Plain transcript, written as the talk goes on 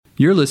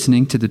You're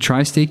listening to the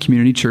Tri-State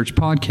Community Church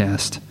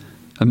Podcast,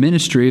 a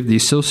ministry of the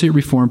Associate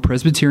Reformed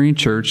Presbyterian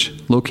Church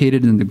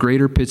located in the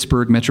greater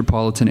Pittsburgh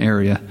metropolitan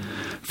area.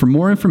 For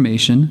more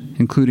information,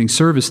 including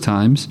service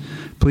times,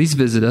 please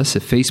visit us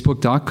at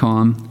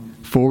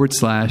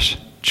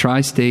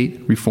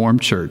facebook.com/Tri-State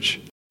Reformed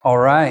Church. All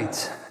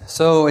right.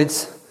 So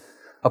it's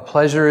a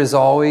pleasure, as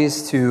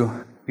always,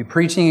 to be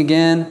preaching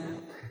again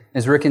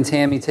as Rick and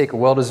Tammy take a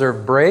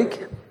well-deserved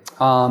break.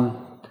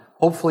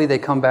 Hopefully they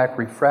come back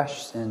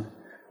refreshed and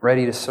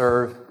ready to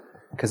serve,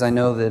 because I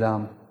know that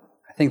I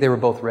think they were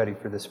both ready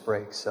for this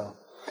break. So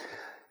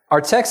our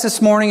text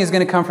this morning is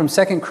going to come from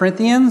 2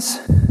 Corinthians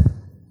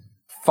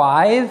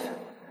 5.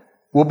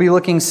 We'll be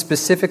looking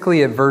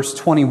specifically at verse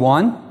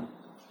 21.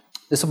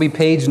 This will be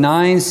page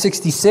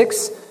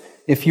 966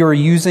 if you're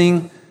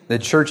using the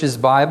church's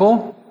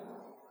Bible.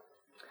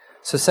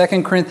 So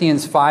 2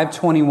 Corinthians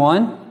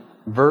 5:21,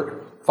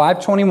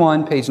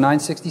 page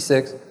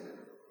 966.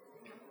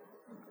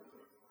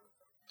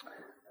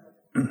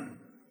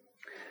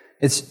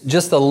 It's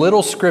just a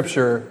little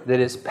scripture that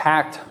is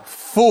packed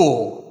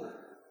full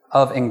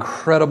of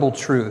incredible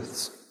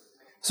truths.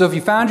 So if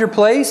you found your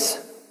place,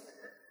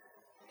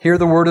 hear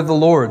the word of the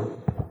Lord.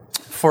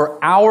 For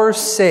our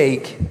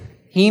sake,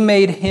 he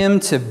made him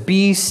to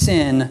be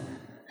sin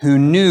who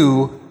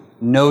knew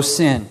no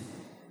sin,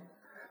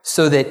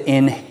 so that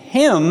in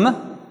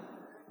him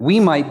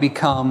we might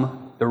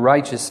become the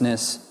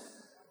righteousness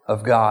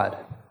of God.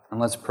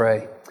 And let's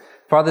pray.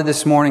 Father,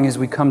 this morning as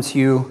we come to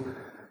you,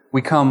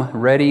 we come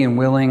ready and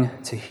willing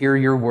to hear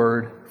your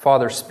word.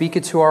 Father, speak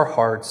it to our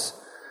hearts.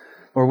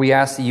 Lord, we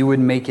ask that you would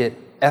make it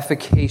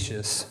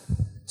efficacious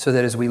so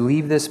that as we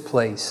leave this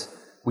place,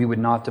 we would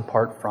not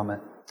depart from it.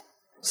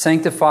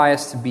 Sanctify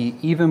us to be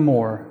even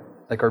more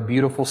like our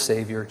beautiful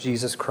Savior,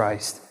 Jesus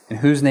Christ, in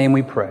whose name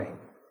we pray.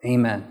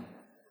 Amen.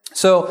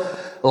 So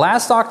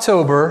last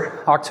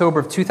October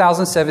of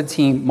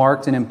 2017,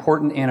 marked an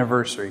important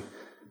anniversary.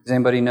 Does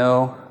anybody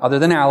know, other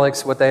than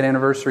Alex, what that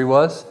anniversary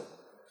was?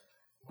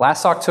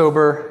 Last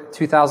October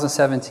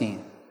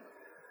 2017.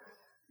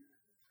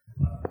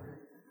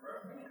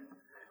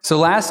 So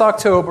last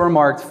October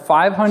marked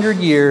 500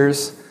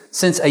 years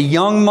since a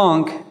young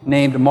monk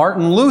named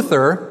Martin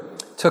Luther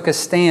took a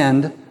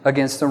stand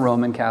against the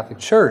Roman Catholic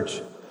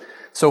Church.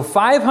 So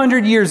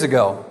 500 years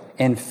ago,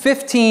 in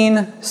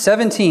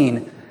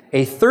 1517,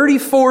 a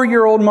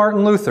 34-year-old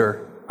Martin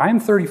Luther,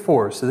 I'm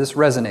 34, so this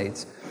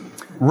resonates,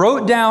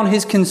 wrote down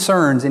his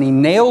concerns and he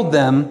nailed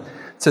them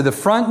to the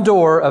front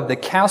door of the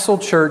Castle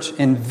Church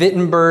in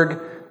Wittenberg,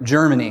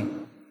 Germany.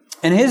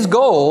 And his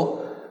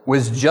goal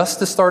was just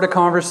to start a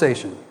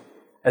conversation.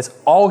 That's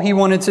all he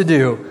wanted to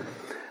do.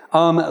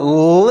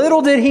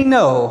 Little did he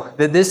know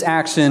that this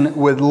action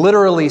would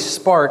literally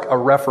spark a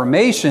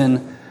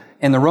reformation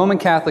in the Roman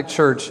Catholic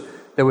Church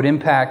that would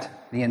impact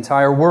the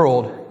entire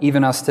world,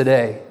 even us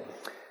today.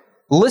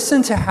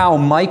 Listen to how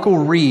Michael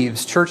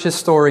Reeves, church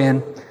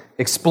historian,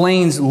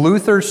 explains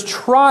Luther's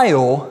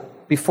trial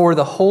before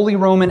the Holy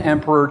Roman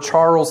Emperor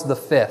Charles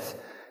V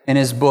in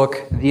his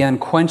book, The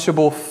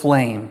Unquenchable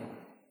Flame.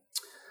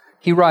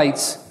 He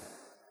writes,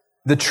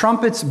 "The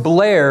trumpets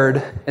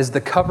blared as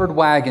the covered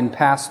wagon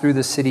passed through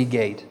the city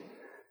gate.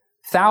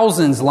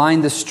 Thousands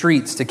lined the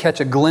streets to catch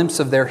a glimpse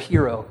of their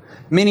hero,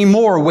 many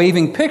more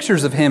waving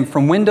pictures of him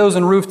from windows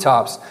and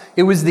rooftops.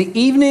 It was the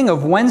evening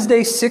of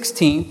Wednesday,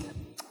 16th,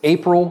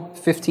 April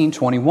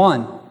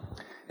 1521,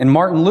 and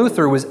Martin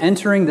Luther was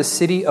entering the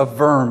city of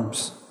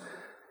Worms.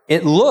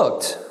 It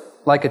looked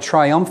like a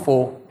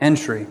triumphal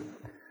entry,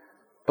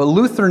 but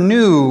Luther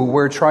knew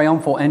where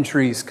triumphal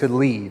entries could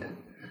lead.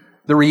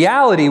 The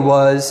reality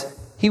was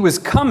he was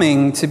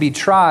coming to be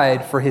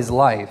tried for his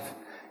life,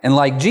 and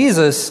like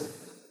Jesus,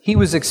 he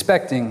was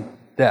expecting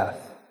death.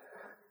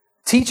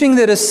 Teaching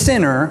that a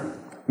sinner,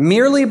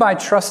 merely by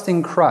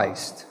trusting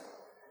Christ,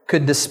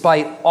 could,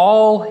 despite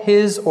all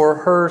his or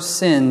her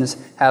sins,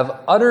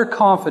 have utter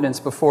confidence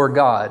before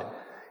God,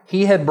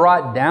 he had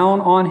brought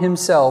down on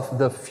himself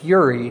the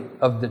fury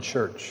of the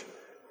church.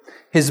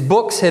 His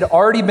books had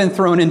already been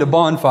thrown into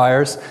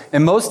bonfires,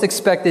 and most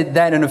expected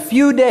that in a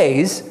few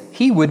days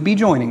he would be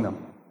joining them.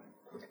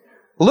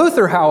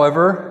 Luther,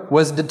 however,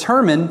 was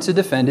determined to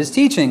defend his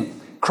teaching.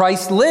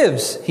 Christ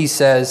lives, he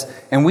says,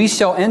 and we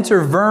shall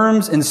enter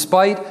Worms in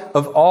spite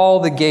of all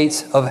the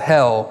gates of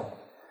hell.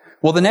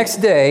 Well, the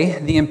next day,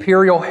 the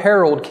imperial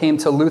herald came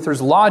to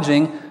Luther's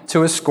lodging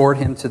to escort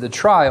him to the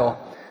trial.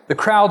 The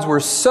crowds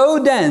were so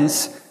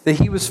dense that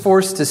he was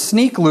forced to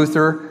sneak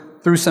Luther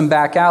through some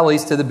back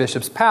alleys to the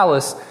bishop's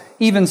palace.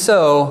 Even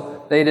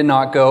so, they did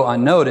not go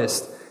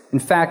unnoticed. In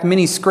fact,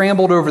 many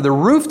scrambled over the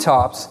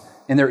rooftops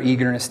in their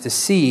eagerness to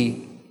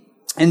see.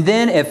 And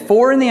then at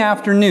 4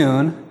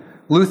 p.m,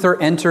 Luther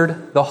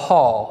entered the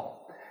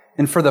hall.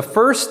 And for the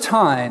first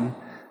time,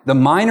 the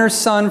miner's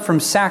son from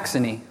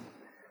Saxony,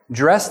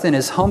 dressed in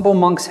his humble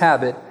monk's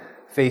habit,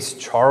 faced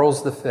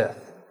Charles V,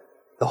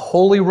 the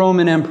Holy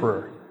Roman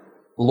Emperor,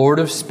 Lord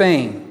of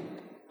Spain,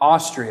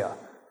 Austria,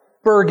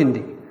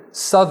 Burgundy,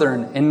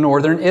 southern and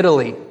northern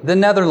Italy, the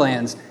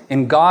Netherlands,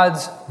 and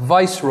God's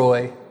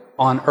viceroy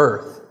on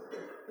earth.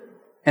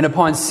 And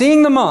upon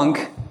seeing the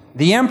monk,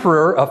 the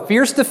emperor, a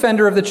fierce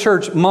defender of the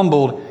church,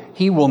 mumbled,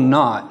 "He will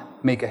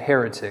not make a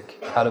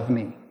heretic out of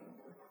me."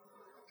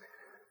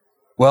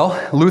 Well,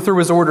 Luther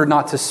was ordered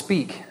not to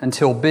speak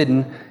until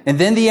bidden, and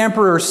then the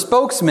emperor's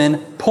spokesman,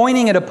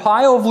 pointing at a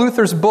pile of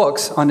Luther's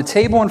books on a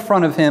table in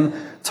front of him,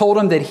 told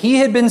him that he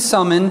had been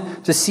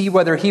summoned to see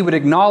whether he would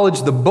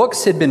acknowledge the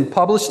books had been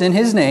published in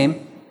his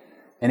name,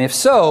 and if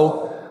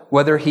so,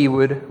 whether he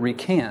would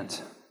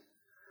recant.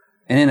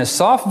 And in a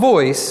soft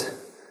voice,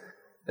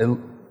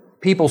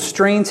 people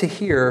strained to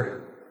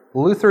hear,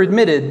 Luther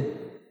admitted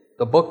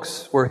the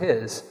books were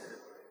his.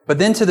 But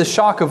then, to the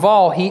shock of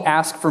all, he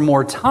asked for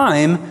more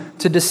time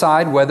to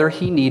decide whether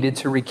he needed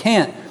to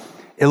recant.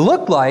 It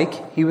looked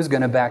like he was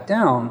going to back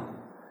down.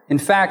 In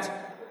fact,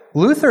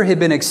 Luther had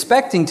been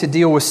expecting to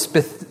deal with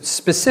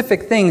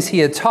specific things he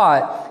had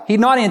taught. He'd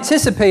not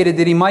anticipated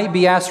that he might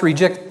be asked to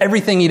reject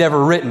everything he'd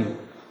ever written.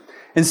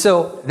 And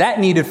so that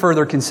needed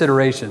further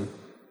consideration.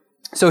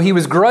 So he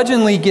was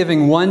grudgingly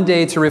giving 1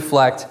 day to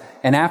reflect,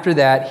 and after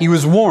that, he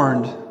was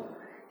warned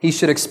he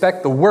should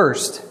expect the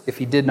worst if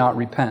he did not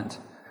repent.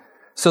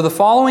 So the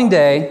following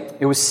day,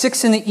 it was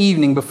 6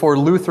 p.m. before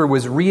Luther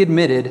was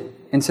readmitted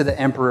into the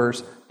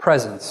emperor's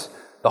presence.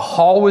 The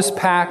hall was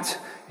packed,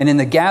 and in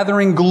the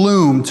gathering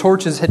gloom,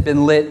 torches had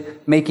been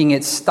lit, making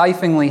it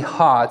stiflingly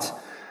hot.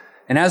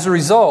 And as a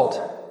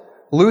result,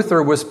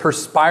 Luther was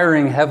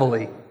perspiring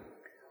heavily.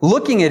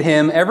 Looking at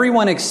him,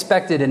 everyone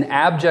expected an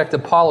abject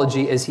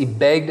apology as he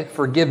begged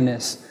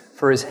forgiveness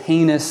for his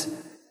heinous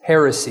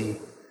heresy.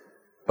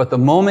 But the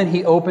moment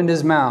he opened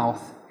his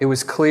mouth, it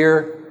was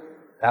clear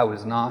that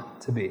was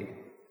not to be.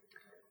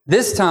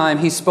 This time,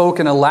 he spoke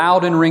in a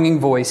loud and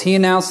ringing voice. He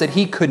announced that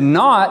he could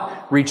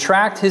not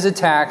retract his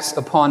attacks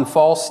upon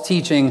false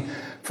teaching,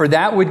 for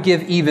that would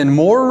give even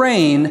more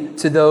reign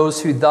to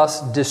those who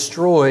thus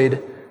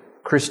destroyed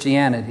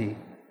Christianity.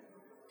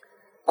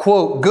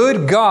 Quote,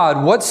 "Good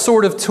God, what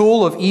sort of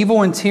tool of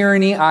evil and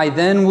tyranny I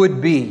then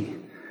would be."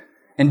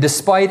 And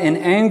despite an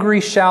angry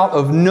shout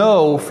of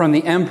no from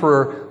the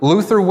emperor,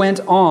 Luther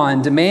went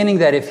on, demanding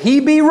that if he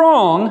be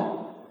wrong,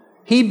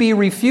 he be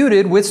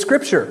refuted with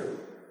Scripture.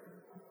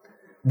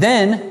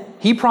 Then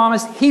he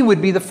promised he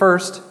would be the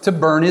first to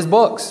burn his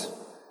books.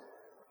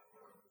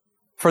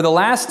 For the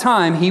last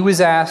time, he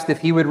was asked if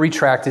he would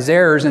retract his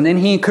errors, and then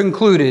he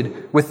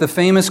concluded with the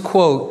famous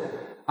quote,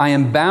 "I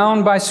am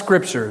bound by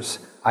Scriptures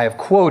I have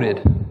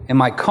quoted, and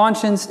my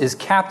conscience is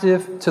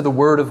captive to the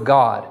Word of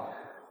God.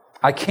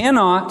 I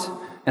cannot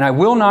and I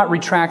will not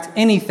retract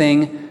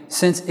anything,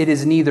 since it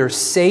is neither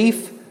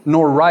safe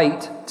nor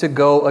right to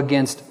go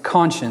against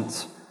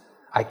conscience.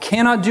 I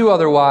cannot do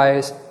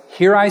otherwise.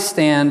 Here I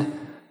stand.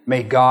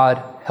 May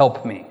God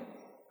help me."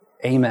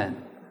 Amen.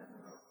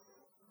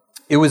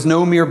 It was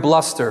no mere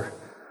bluster.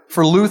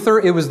 For Luther,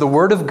 it was the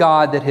Word of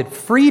God that had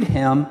freed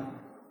him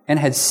and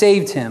had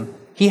saved him.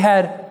 He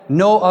had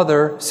no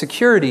other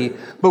security.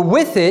 But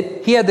with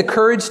it, he had the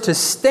courage to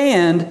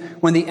stand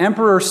when the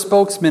emperor's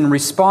spokesman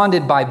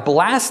responded by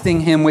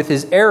blasting him with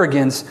his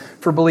arrogance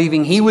for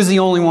believing he was the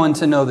only one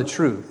to know the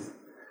truth.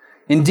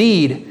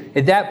 Indeed,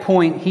 at that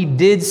point, he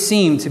did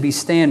seem to be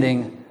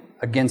standing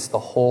against the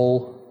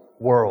whole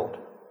world.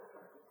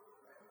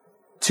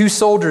 2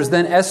 soldiers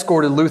then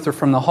escorted Luther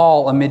from the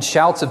hall amid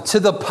shouts of, "To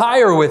the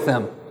pyre with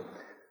him!"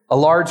 A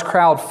large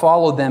crowd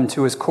followed them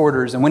to his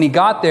quarters, and when he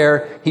got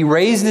there, he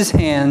raised his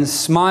hands,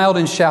 smiled,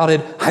 and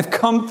shouted, "I've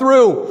come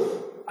through!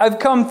 I've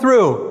come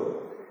through!"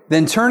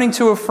 Then turning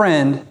to a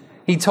friend,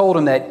 he told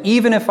him that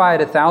even if I had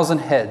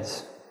 1,000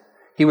 heads,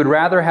 he would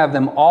rather have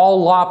them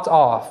all lopped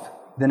off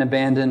than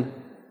abandon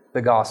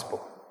the gospel.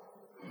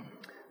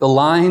 The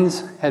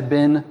lines had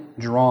been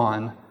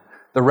drawn.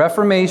 The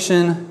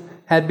Reformation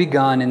had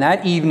begun, and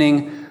that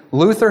evening,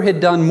 Luther had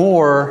done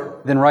more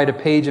than write a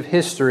page of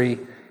history.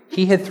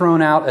 He had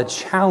thrown out a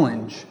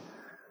challenge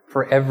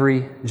for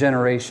every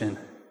generation,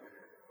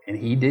 and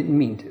he didn't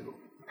mean to.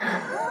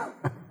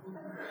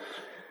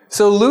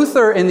 So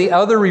Luther and the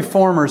other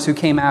reformers who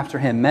came after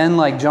him, men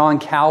like John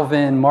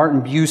Calvin,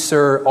 Martin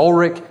Bucer,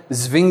 Ulrich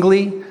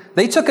Zwingli,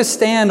 they took a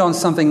stand on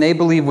something they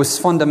believed was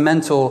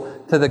fundamental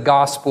to the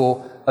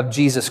gospel of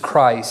Jesus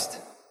Christ.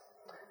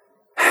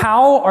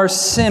 How are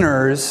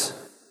sinners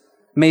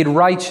made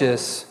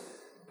righteous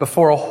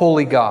before a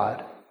holy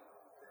God?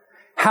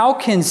 How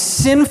can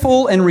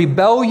sinful and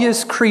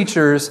rebellious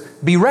creatures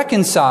be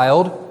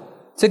reconciled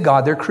to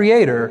God their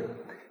Creator?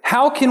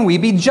 How can we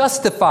be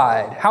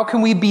justified? How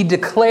can we be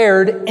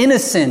declared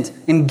innocent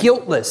and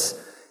guiltless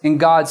in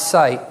God's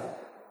sight?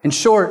 In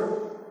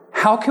short,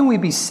 how can we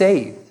be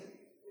saved?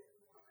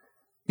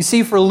 You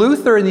see, for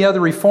Luther and the other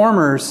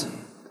reformers,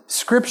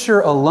 Scripture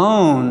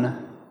alone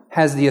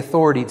has the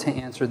authority to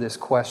answer this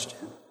question.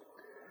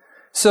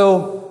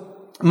 So,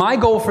 my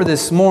goal for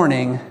this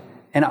morning,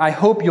 and I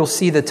hope you'll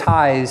see the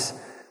ties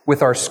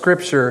with our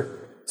Scripture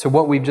to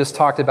what we've just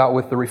talked about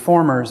with the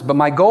reformers, but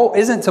my goal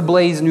isn't to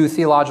blaze new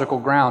theological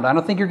ground. I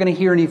don't think you're going to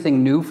hear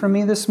anything new from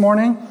me this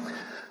morning,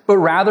 but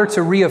rather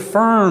to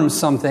reaffirm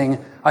something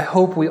I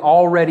hope we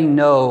already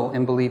know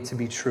and believe to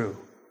be true.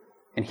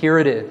 And here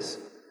it is.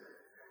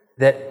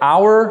 that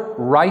our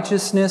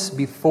righteousness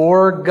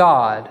before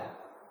God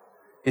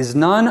is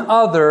none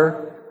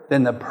other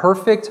than the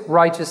perfect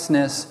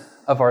righteousness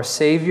of our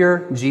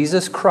Savior,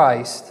 Jesus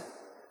Christ,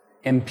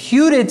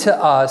 imputed to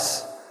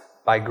us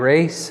by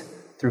grace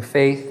through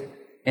faith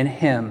in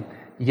Him.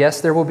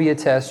 Yes, there will be a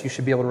test. You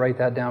should be able to write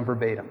that down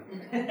verbatim.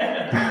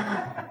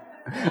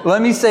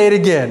 Let me say it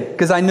again,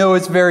 because I know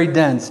it's very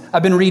dense.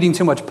 I've been reading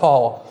too much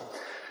Paul.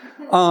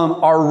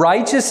 Our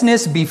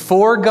righteousness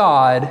before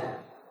God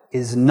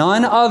is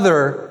none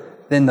other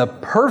than the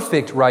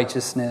perfect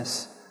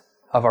righteousness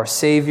of our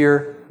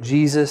Savior,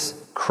 Jesus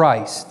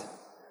Christ.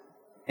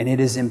 And it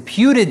is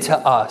imputed to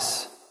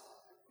us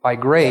by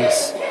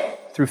grace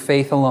through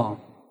faith alone.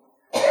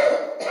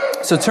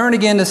 So turn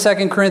again to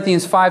 2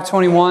 Corinthians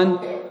 5:21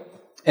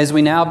 as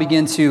we now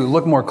begin to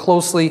look more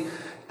closely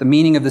at the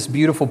meaning of this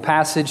beautiful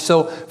passage.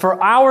 So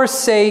for our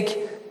sake,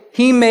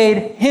 He made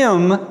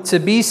Him to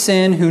be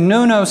sin who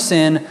knew no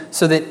sin,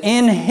 so that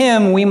in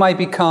Him we might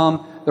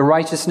become the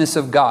righteousness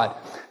of God.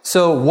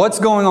 So what's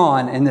going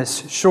on in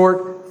this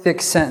short,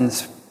 thick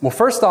sentence? Well,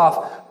 first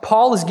off,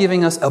 Paul is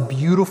giving us a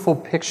beautiful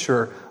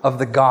picture of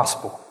the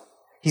gospel.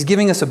 He's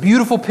giving us a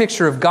beautiful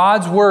picture of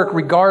God's work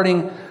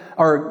regarding,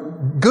 or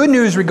good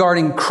news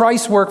regarding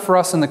Christ's work for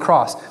us on the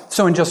cross.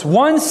 So in just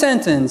one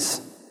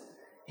sentence,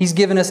 he's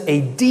given us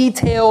a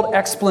detailed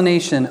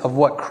explanation of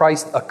what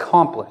Christ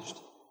accomplished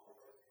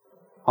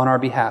on our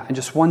behalf in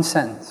just one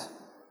sentence.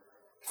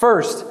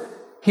 First,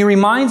 he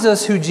reminds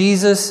us who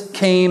Jesus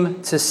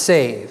came to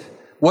save.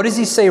 What does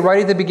he say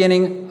right at the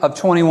beginning of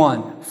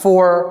 21?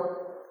 For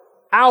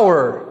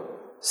our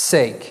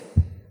sake.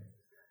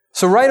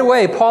 So right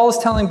away, Paul is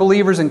telling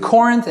believers in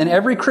Corinth and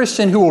every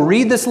Christian who will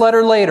read this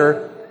letter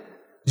later,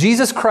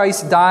 Jesus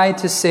Christ died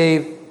to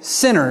save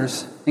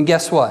sinners. And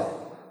guess what?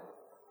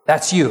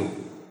 That's you.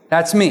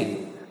 That's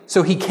me.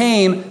 So he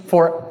came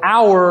for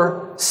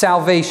our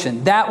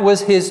salvation. That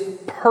was his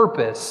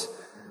purpose.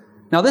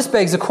 Now this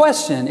begs a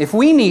question. If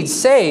we need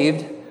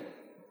saved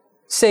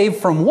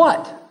from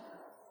what?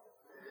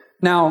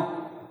 Now,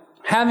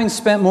 having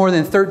spent more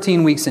than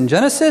 13 weeks in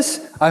Genesis,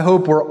 I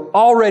hope we're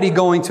already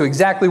going to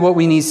exactly what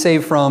we need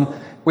saved from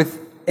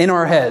within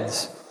our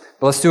heads.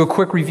 But let's do a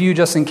quick review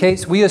just in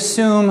case. We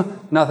assume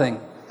nothing.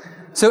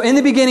 So in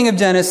the beginning of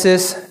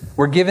Genesis,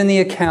 we're given the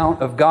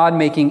account of God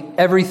making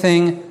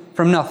everything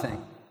from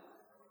nothing.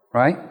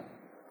 Right?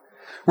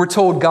 We're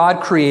told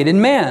God created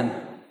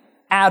man,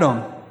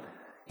 Adam.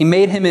 He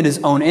made him in his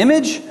own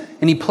image,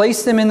 and he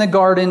placed him in the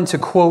garden to,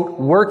 quote,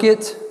 work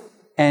it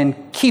and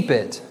keep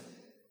it.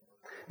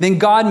 Then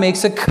God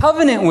makes a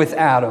covenant with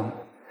Adam,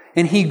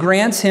 and he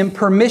grants him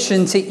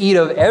permission to eat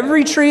of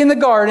every tree in the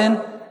garden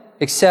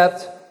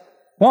except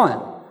one,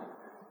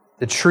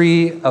 the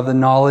tree of the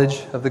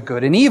knowledge of the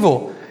good and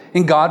evil.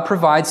 And God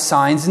provides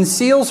signs and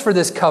seals for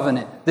this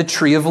covenant. The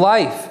tree of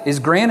life is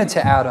granted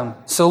to Adam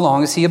so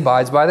long as he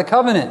abides by the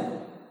covenant.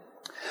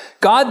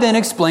 God then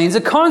explains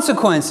the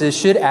consequences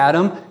should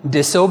Adam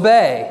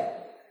disobey.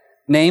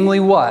 Namely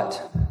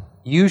what?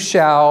 You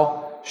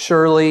shall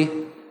surely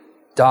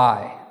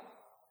die.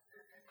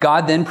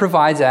 God then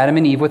provides Adam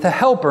and Eve with a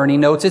helper, and he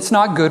notes it's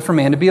not good for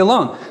man to be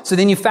alone. So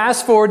then you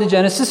fast forward to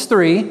Genesis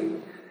 3,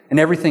 and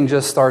everything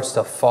just starts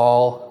to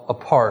fall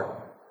apart,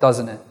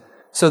 doesn't it?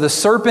 So the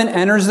serpent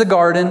enters the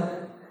garden.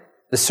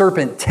 The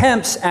serpent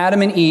tempts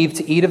Adam and Eve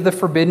to eat of the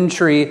forbidden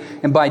tree,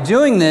 and by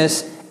doing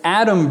this,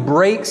 Adam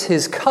breaks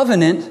his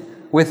covenant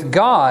with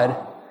God,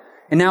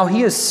 and now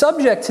he is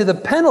subject to the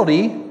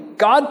penalty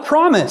God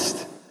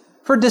promised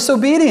for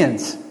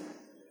disobedience.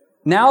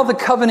 Now the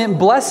covenant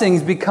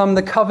blessings become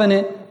the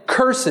covenant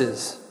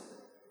curses.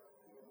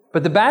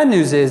 But the bad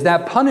news is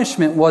that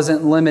punishment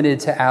wasn't limited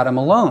to Adam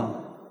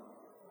alone,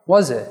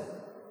 was it?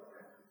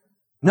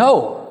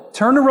 No.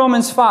 Turn to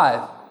Romans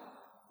 5.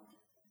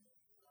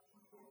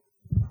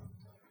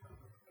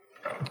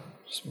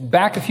 Just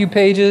back a few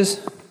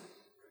pages.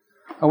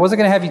 I wasn't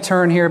going to have you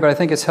turn here, but I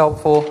think it's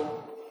helpful.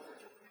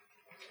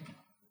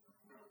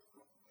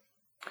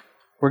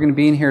 We're going to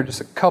be in here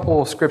just a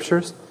couple of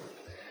scriptures.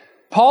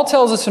 Paul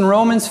tells us in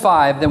Romans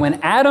 5 that when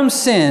Adam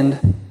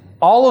sinned,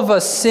 all of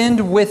us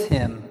sinned with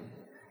him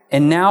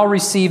and now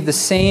receive the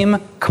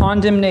same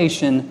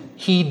condemnation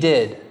he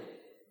did.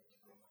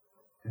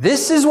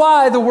 This is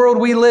why the world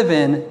we live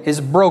in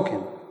is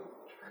broken.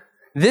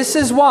 This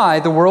is why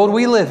the world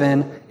we live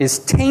in is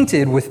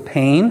tainted with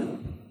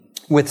pain,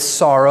 with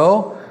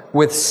sorrow,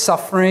 with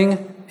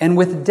suffering, and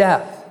with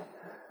death.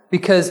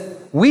 Because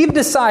we've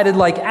decided,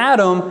 like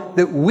Adam,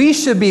 that we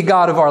should be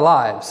God of our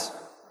lives.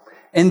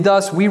 And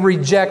thus we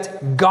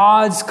reject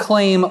God's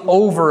claim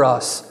over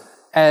us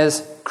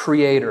as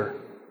creator.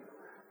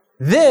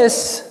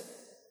 This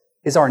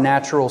is our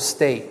natural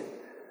state.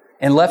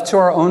 And left to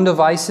our own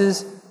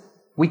devices,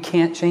 we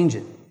can't change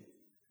it.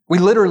 We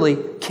literally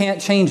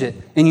can't change it.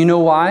 And you know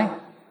why?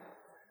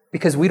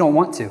 Because we don't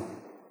want to.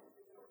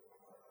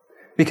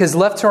 Because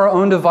left to our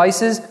own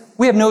devices,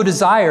 we have no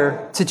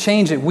desire to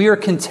change it. We are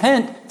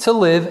content to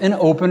live in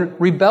open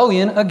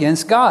rebellion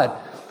against God.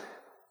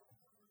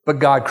 But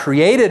God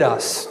created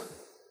us.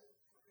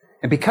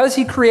 And because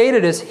he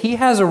created us, he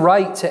has a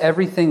right to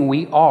everything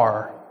we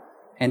are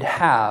and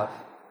have.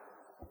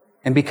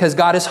 And because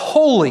God is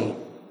holy,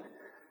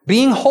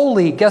 being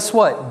holy, guess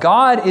what?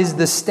 God is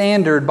the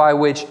standard by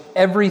which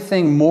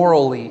everything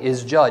morally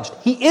is judged.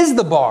 He is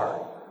the bar.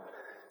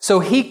 So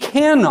he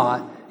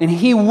cannot and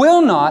he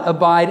will not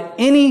abide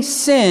any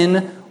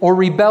sin or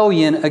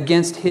rebellion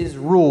against his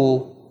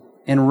rule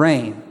and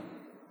reign.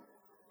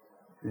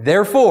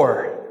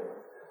 Therefore,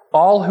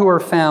 all who are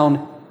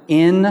found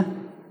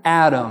in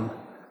Adam,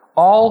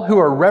 all who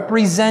are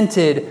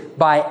represented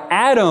by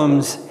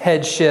Adam's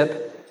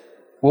headship,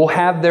 will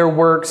have their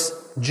works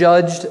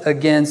judged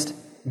against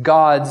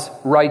God's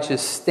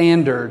righteous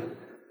standard,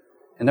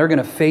 and they're going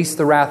to face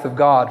the wrath of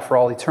God for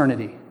all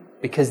eternity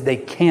because they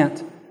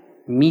can't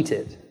meet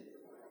it.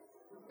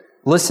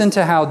 Listen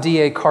to how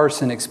D.A.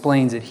 Carson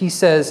explains it. He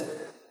says,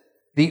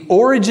 the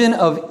origin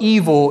of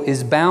evil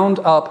is bound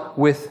up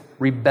with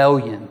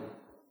rebellion,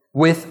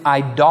 with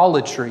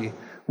idolatry,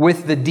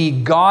 with the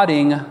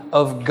de-godding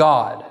of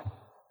God.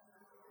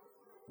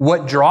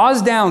 What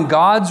draws down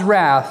God's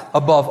wrath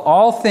above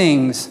all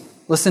things,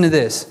 listen to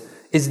this,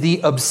 is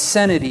the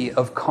obscenity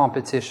of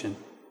competition.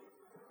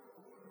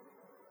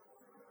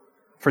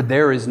 For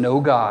there is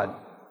no God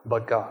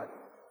but God.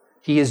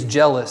 He is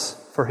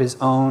jealous for his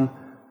own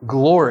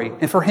glory.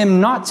 And for him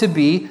not to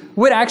be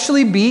would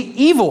actually be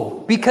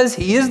evil because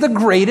he is the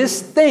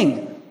greatest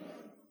thing.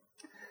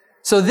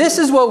 So this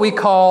is what we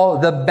call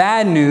the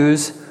bad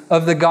news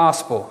of the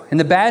gospel. And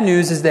the bad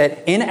news is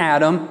that in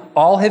Adam,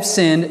 all have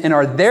sinned and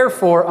are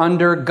therefore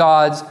under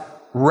God's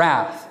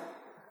wrath.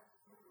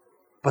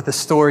 But the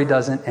story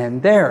doesn't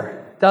end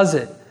there, does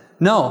it?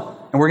 No.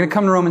 And we're going to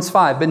come to Romans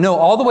 5. But no,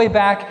 all the way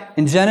back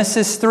in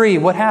Genesis 3,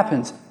 what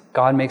happens?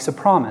 God makes a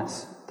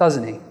promise,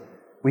 doesn't he?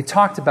 We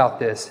talked about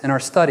this in our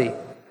study.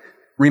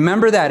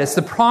 Remember that. It's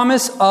the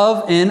promise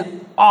of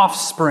an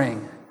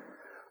offspring.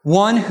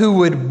 One who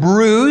would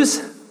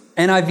bruise,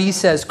 NIV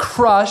says,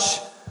 crush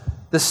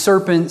the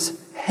serpent's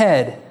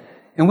head.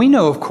 And we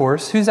know, of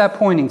course, who's that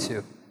pointing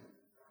to?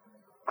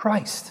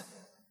 Christ.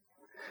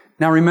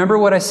 Now remember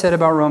what I said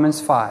about Romans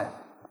 5.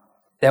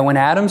 That when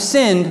Adam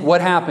sinned, what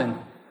happened?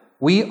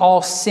 We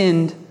all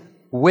sinned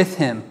with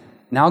him.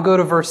 Now go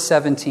to verse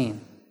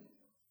 17.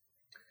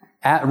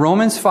 At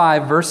Romans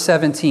 5, verse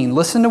 17,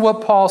 listen to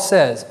what Paul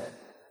says.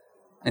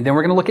 And then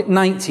we're going to look at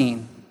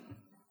 19.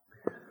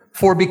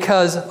 For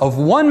because of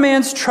one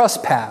man's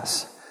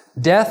trespass,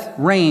 death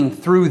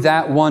reigned through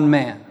that one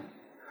man.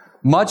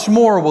 Much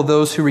more will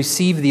those who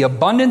receive the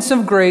abundance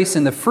of grace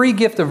and the free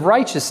gift of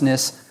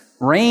righteousness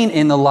reign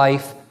in the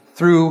life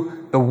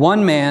through the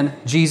one man,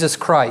 Jesus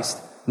Christ.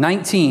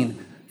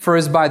 19. For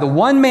as by the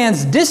one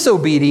man's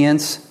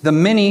disobedience the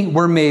many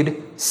were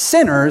made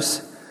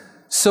sinners,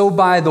 so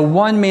by the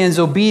one man's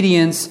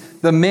obedience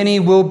the many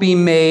will be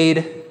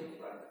made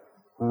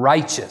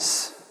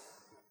righteous.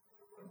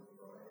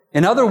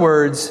 In other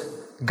words,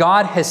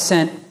 God has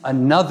sent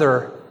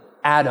another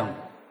Adam.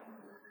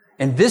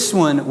 And this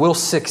one will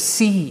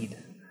succeed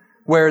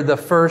where the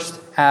first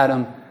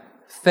Adam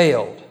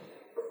failed.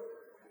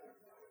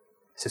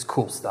 This is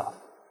cool stuff.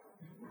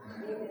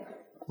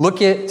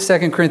 Look at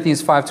 2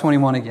 Corinthians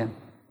 5:21 again.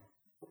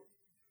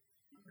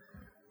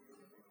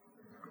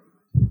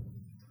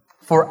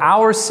 For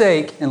our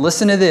sake, and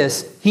listen to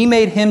this, he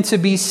made him to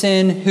be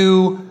sin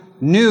who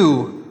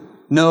knew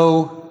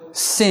no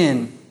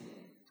sin.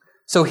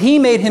 So he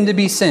made him to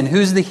be sin.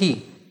 Who's the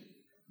he?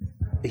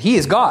 The he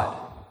is God.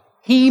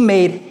 He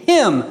made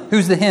him.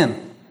 Who's the him?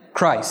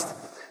 Christ.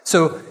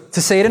 So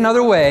to say it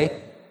another way,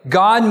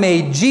 God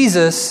made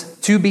Jesus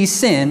to be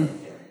sin.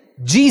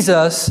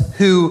 Jesus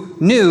who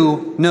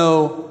knew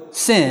no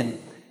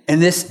sin.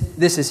 And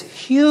this is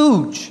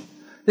huge.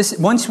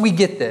 Once we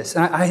get this,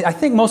 and I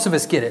think most of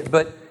us get it,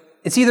 but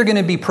it's either going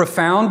to be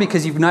profound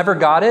because you've never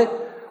got it,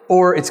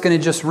 or it's going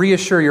to just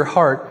reassure your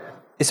heart.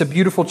 It's a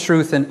beautiful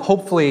truth, and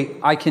hopefully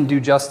I can do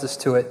justice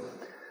to it.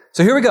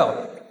 So here we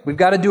go. We've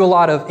got to do a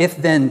lot of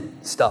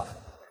if-then stuff.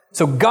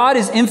 So God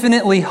is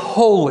infinitely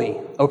holy,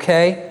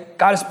 okay?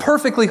 God is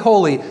perfectly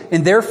holy,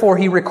 and therefore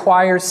he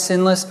requires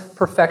sinless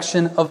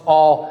perfection of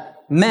all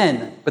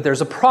men. But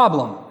there's a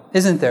problem,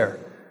 isn't there?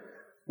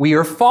 We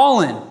are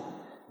fallen.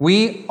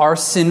 We are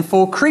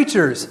sinful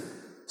creatures.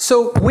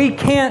 So we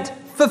can't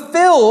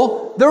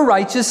fulfill the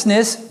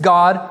righteousness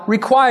God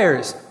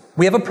requires.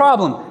 We have a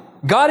problem.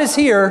 God is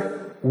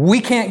here. We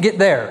can't get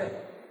there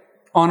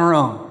on our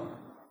own.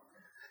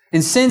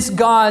 And since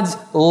God's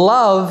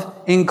love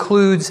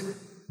includes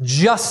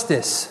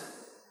justice,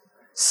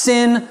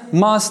 sin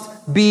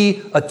must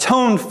be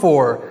atoned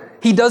for.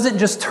 He doesn't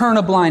just turn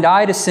a blind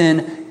eye to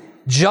sin.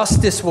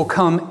 Justice will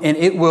come and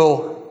it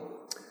will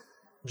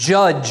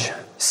judge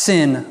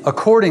sin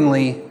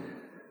accordingly.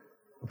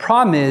 The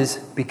problem is,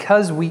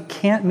 because we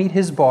can't meet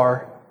his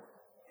bar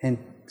and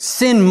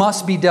sin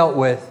must be dealt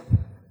with,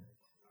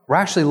 we're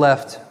actually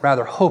left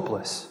rather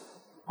hopeless,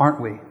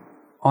 aren't we,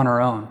 on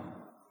our own?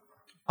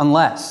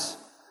 Unless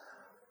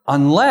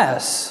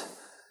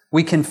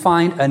we can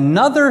find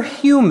another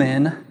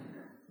human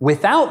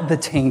without the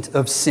taint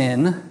of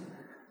sin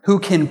who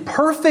can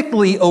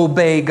perfectly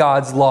obey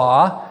God's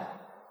law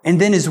and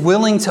then is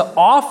willing to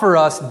offer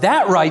us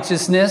that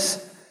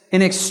righteousness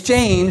in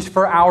exchange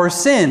for our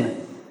sin.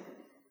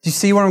 Do you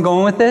see where I'm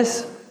going with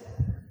this?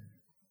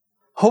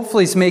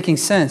 Hopefully it's making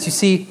sense. You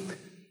see,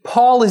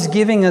 Paul is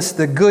giving us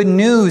the good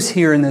news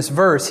here in this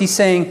verse. He's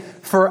saying,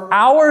 for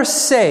our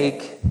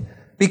sake,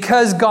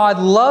 because God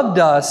loved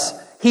us,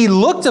 He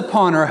looked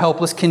upon our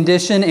helpless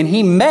condition and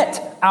He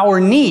met our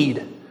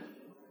need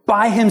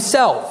by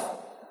Himself.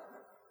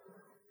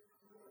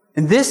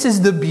 And this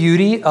is the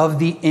beauty of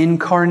the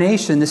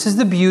incarnation. This is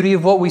the beauty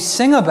of what we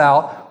sing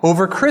about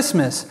over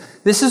Christmas.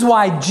 This is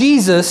why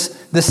Jesus,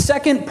 the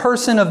second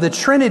person of the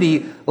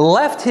Trinity,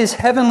 left His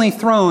heavenly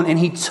throne and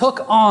He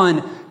took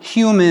on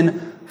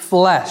human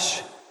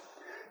flesh.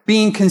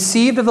 Being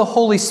conceived of the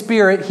Holy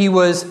Spirit, He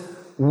was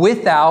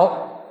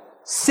without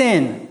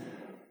sin.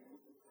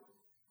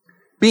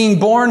 Being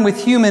born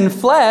with human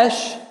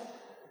flesh,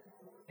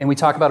 and we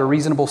talk about a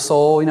reasonable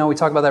soul, we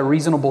talk about that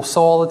reasonable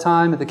soul all the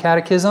time at the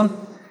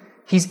Catechism.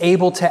 He's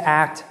able to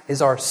act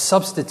as our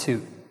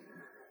substitute.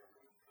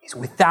 He's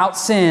without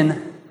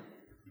sin,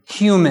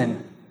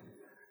 human.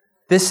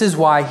 This is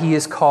why He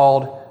is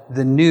called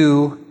the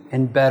new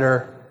and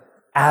better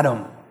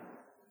Adam.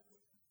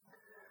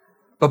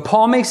 But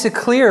Paul makes it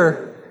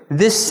clear,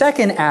 this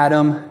second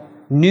Adam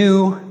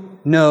knew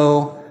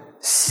no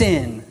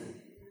sin.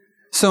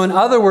 So in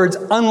other words,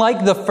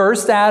 unlike the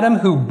first Adam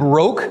who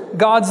broke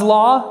God's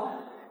law,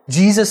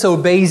 Jesus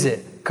obeys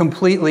it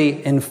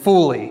completely and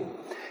fully.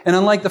 And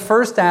unlike the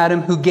first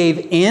Adam who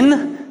gave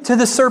in to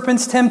the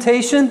serpent's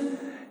temptation,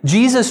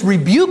 Jesus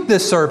rebuked the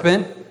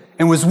serpent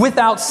and was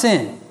without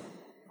sin.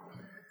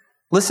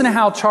 Listen to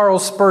how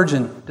Charles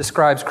Spurgeon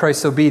describes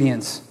Christ's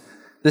obedience.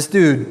 This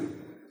dude,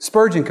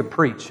 Spurgeon, could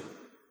preach.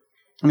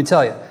 Let me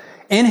tell you,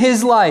 in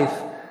his life,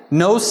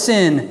 no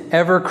sin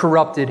ever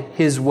corrupted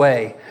his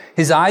way.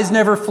 His eyes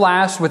never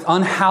flashed with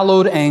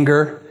unhallowed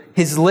anger.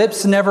 His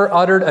lips never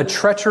uttered a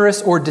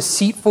treacherous or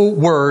deceitful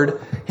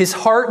word. His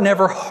heart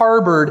never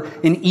harbored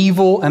an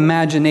evil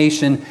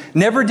imagination.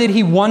 Never did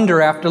he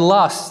wonder after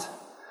lust.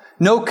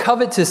 No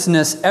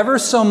covetousness ever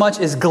so much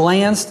as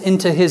glanced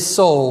into his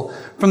soul.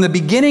 From the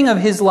beginning of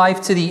his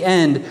life to the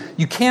end,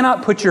 you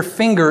cannot put your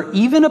finger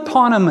even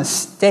upon a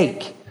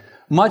mistake,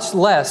 much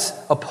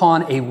less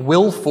upon a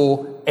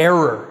willful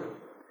error.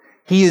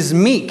 He is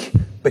meek,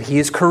 but he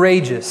is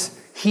courageous.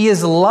 He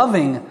is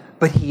loving,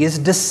 but he is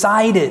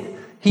decided.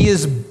 He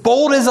is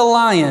bold as a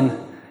lion,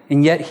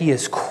 and yet he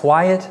is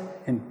quiet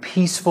and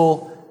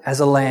peaceful as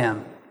a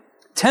lamb.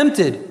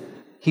 Tempted,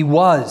 he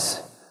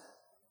was,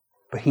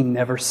 but he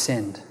never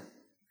sinned.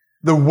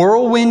 The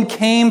whirlwind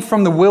came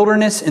from the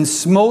wilderness and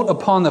smote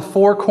upon the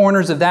four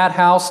corners of that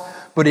house,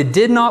 but it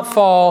did not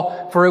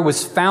fall, for it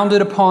was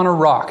founded upon a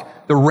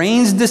rock. The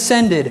rains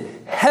descended,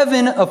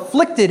 heaven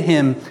afflicted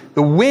him,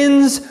 the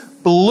winds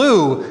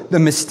blew, the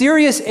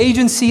mysterious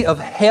agency of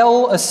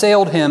hell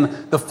assailed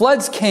him, the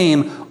floods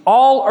came,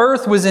 all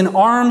earth was in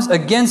arms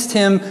against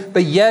him,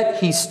 but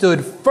yet he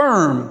stood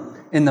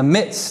firm in the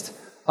midst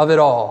of it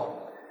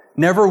all.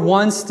 Never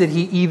once did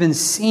he even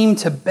seem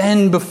to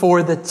bend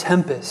before the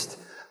tempest,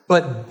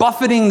 but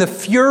buffeting the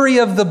fury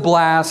of the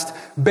blast,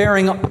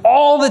 bearing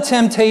all the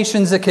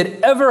temptations that could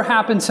ever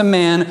happen to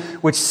man,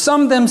 which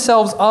summed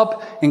themselves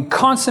up and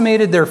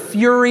consummated their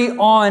fury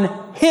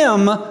on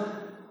him,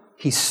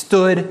 he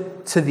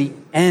stood to the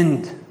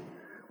end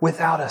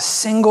without a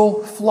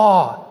single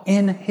flaw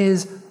in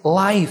his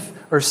life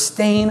or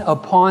stain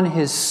upon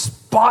his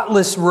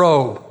spotless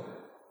robe.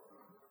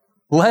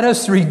 Let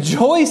us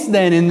rejoice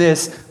then in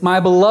this, my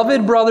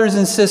beloved brothers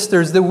and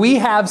sisters, that we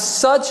have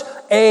such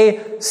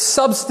a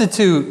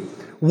substitute,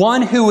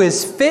 one who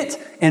is fit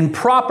and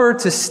proper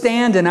to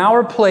stand in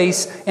our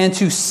place and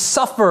to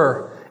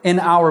suffer in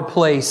our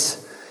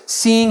place,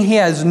 seeing he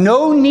has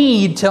no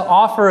need to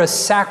offer a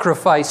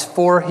sacrifice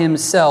for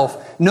himself.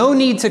 No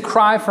need to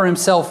cry for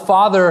himself,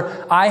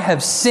 Father, I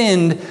have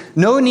sinned.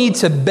 No need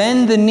to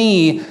bend the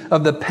knee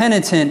of the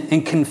penitent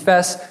and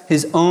confess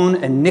his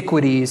own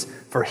iniquities,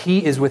 for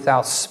he is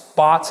without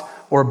spot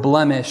or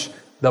blemish,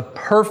 the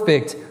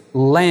perfect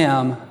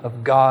Lamb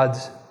of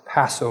God's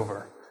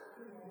Passover.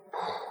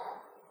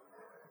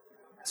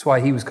 That's why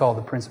he was called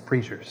the Prince of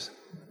Preachers,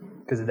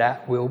 because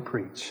that will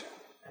preach.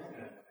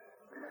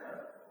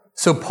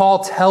 So Paul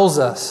tells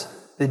us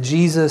that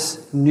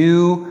Jesus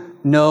knew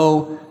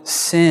no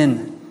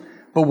sin.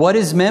 But what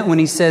is meant when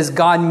he says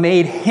God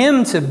made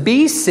him to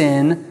be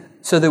sin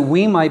so that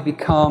we might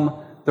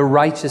become the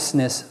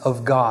righteousness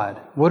of God?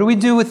 What do we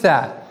do with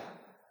that?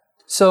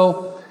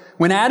 So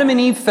when Adam and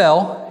Eve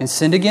fell and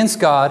sinned against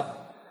God,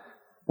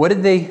 what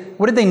did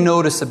they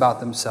notice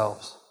about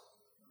themselves?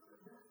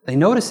 They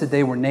noticed that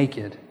they were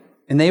naked,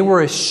 and they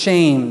were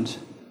ashamed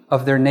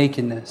of their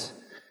nakedness.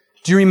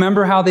 Do you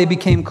remember how they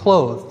became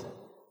clothed?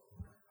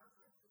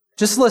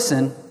 Just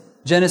listen.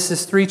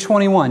 Genesis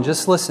 3:21,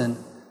 just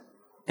listen.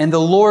 And the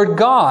Lord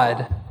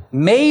God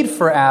made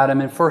for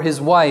Adam and for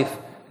his wife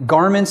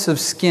garments of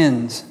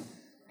skins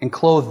and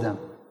clothed them.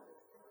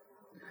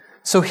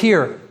 So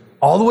here,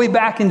 all the way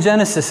back in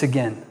Genesis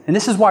again. And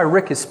this is why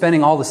Rick is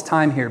spending all this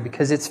time here,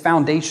 because it's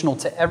foundational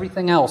to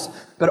everything else.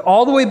 But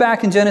all the way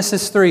back in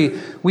Genesis 3,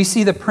 we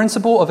see the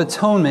principle of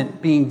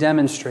atonement being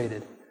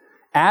demonstrated.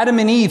 Adam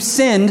and Eve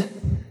sinned,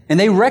 and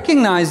they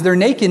recognize their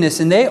nakedness,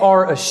 and they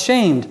are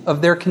ashamed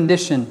of their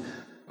condition.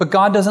 But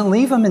God doesn't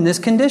leave them in this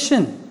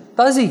condition,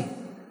 does He?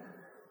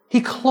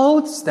 He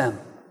clothes them.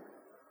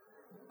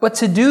 But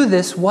to do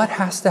this, what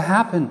has to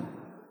happen?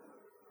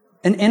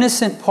 An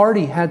innocent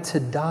party had to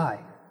die,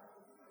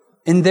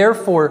 and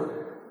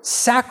therefore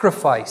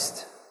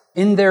sacrificed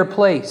in their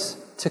place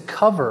to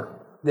cover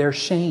their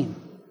shame.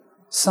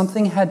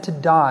 Something had to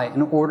die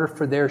in order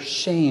for their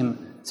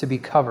shame to be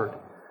covered.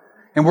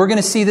 And we're going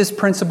to see this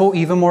principle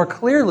even more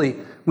clearly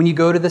when you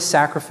go to the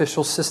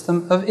sacrificial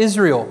system of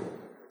Israel.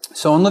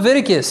 So in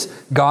Leviticus,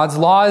 God's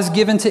law is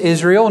given to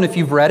Israel, and if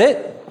you've read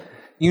it,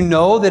 you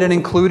know that it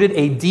included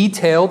a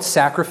detailed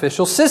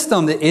sacrificial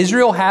system that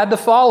Israel had to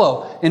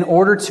follow in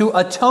order to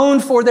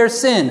atone for their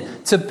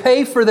sin, to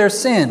pay for their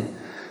sin.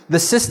 The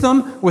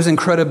system was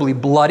incredibly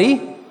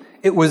bloody,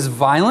 it was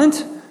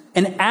violent,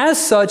 and as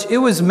such, it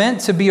was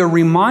meant to be a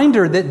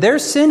reminder that their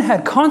sin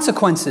had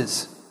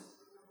consequences.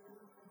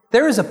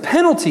 There is a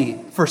penalty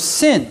for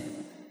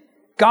sin.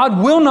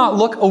 God will not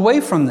look away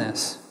from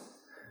this.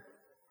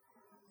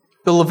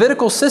 The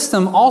Levitical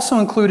system also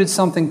included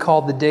something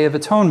called the Day of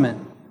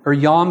Atonement, or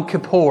Yom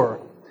Kippur.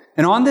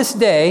 And on this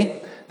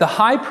day, the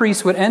high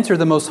priest would enter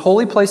the most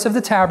holy place of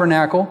the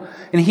tabernacle,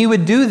 and he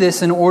would do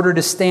this in order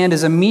to stand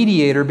as a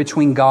mediator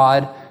between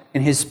God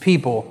and His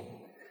people.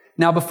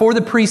 Now, before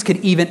the priest could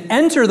even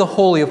enter the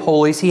Holy of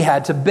Holies, he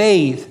had to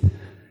bathe.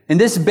 And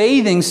this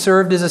bathing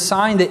served as a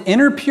sign that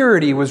inner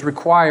purity was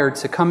required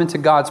to come into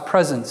God's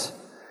presence.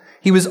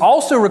 He was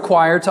also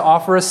required to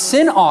offer a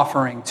sin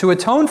offering to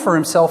atone for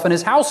himself and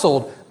his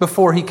household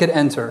before he could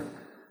enter.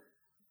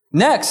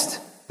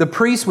 Next, the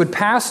priest would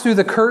pass through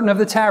the curtain of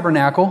the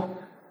tabernacle,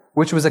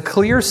 which was a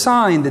clear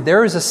sign that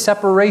there is a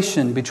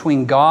separation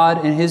between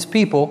God and His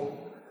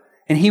people,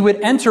 and he would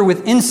enter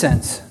with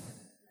incense,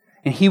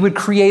 and he would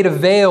create a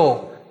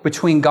veil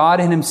between God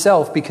and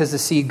himself, because to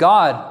see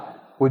God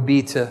would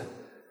be to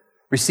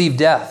receive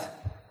death.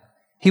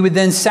 He would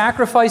then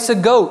sacrifice a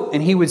goat,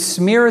 and he would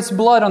smear its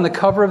blood on the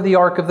cover of the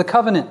Ark of the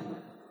Covenant.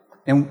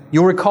 And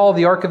you'll recall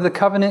the Ark of the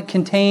Covenant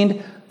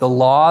contained the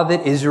law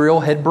that Israel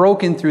had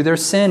broken through their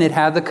sin. It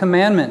had the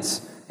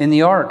commandments in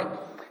the Ark.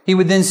 He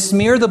would then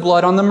smear the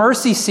blood on the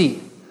mercy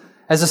seat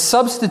as a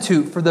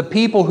substitute for the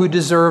people who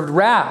deserved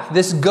wrath.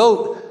 This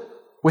goat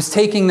was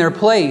taking their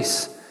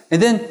place.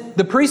 And then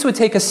the priest would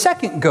take a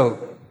second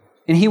goat,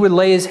 and he would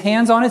lay his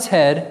hands on its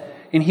head,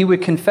 and he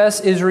would confess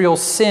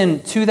Israel's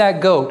sin to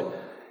that goat,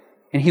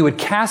 and he would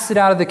cast it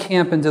out of the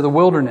camp into the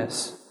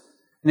wilderness.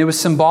 And it was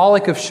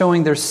symbolic of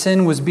showing their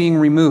sin was being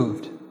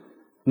removed,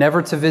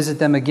 never to visit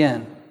them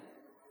again.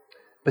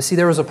 But see,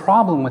 there was a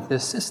problem with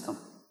this system.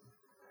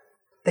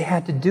 They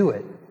had to do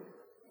it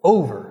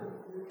over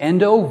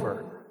and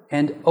over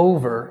and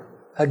over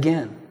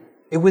again.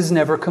 It was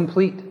never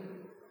complete.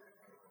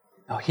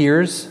 Now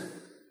here's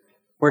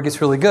where it gets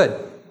really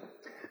good.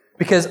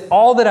 Because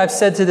all that I've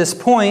said to this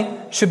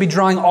point should be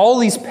drawing all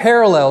these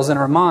parallels in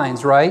our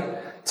minds, right?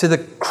 To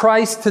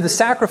the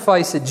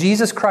sacrifice that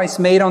Jesus Christ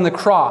made on the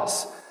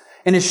cross.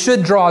 And it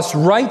should draw us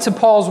right to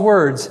Paul's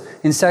words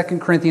in 2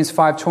 Corinthians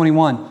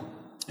 5:21.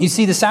 You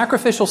see, the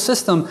sacrificial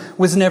system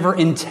was never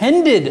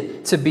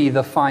intended to be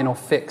the final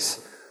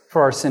fix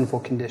for our sinful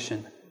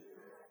condition.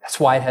 That's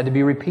why it had to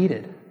be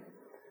repeated.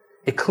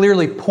 It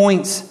clearly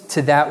points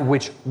to that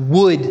which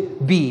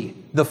would be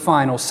the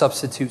final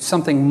substitute,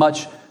 something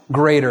much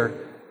greater.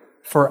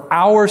 For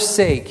our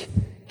sake,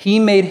 He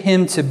made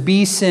Him to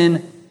be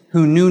sin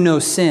who knew no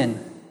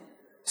sin,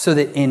 so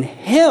that in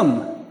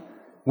Him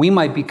we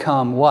might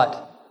become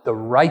what? The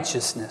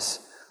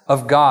righteousness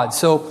of God.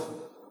 So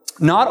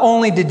not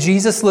only did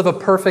Jesus live a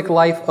perfect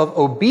life of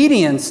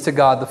obedience to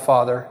God the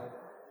Father,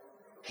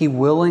 He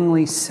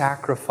willingly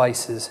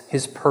sacrifices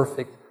His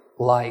perfect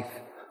life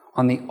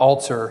on the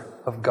altar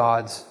of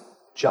God's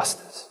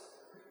justice.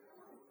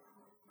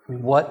 I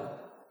mean,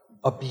 what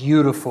a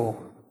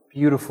beautiful,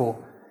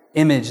 beautiful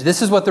image.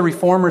 This is what the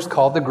Reformers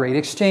called the Great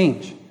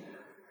Exchange.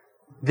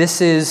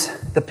 This is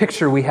the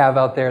picture we have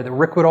out there that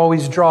Rick would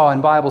always draw in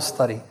Bible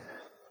study.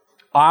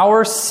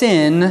 Our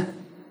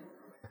sin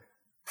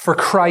for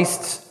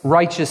Christ's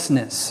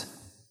righteousness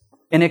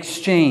in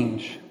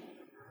exchange.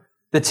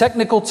 The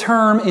technical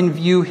term in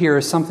view here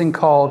is something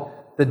called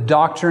the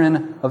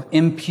doctrine of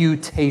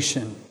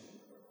imputation.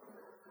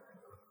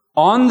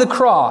 On the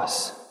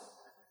cross,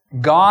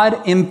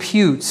 God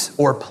imputes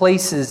or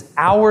places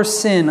our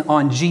sin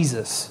on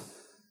Jesus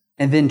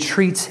and then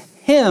treats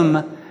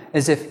Him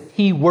as if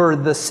He were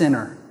the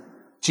sinner.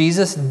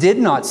 Jesus did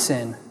not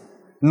sin,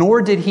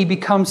 nor did He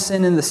become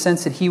sin in the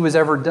sense that He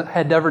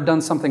had ever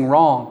done something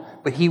wrong,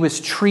 but He was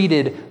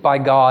treated by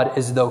God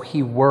as though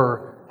He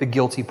were the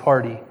guilty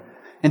party.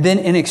 And then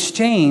in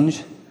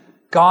exchange,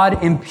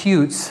 God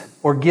imputes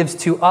or gives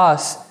to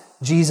us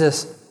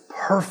Jesus'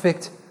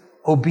 perfect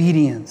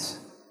obedience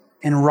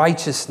and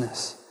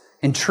righteousness,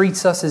 and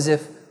treats us as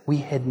if we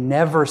had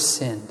never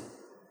sinned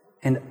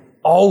and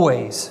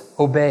always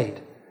obeyed.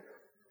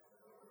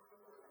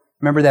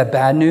 Remember that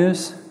bad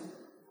news?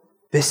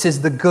 This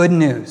is the good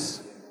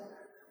news.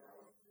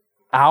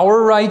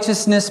 Our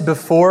righteousness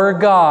before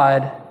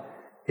God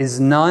is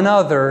none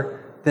other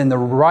than the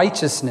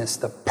righteousness,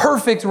 the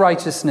perfect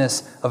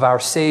righteousness of our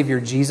Savior,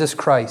 Jesus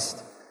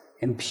Christ,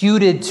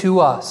 imputed to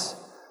us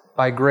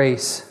by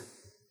grace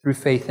through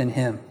faith in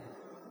Him.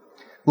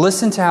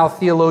 Listen to how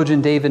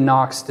theologian David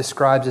Knox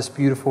describes this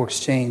beautiful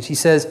exchange. He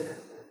says,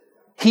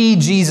 He,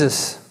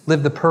 Jesus,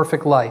 lived the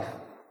perfect life.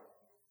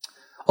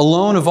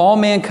 Alone of all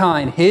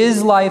mankind,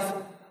 His life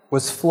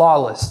was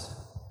flawless,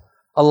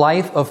 a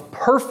life of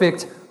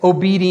perfect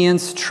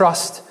obedience,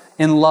 trust,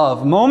 and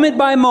love. Moment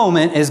by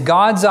moment, as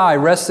God's eye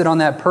rested on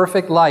that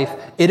perfect life,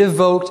 it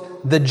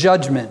evoked the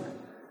judgment,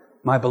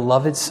 my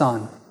beloved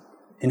Son,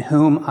 in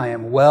whom I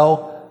am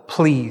well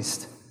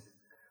pleased.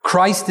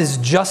 Christ is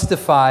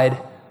justified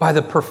by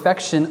the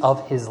perfection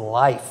of His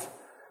life.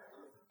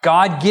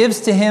 God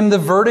gives to Him the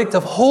verdict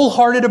of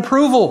wholehearted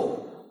approval.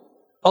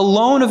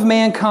 Alone of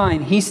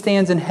mankind, He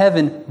stands in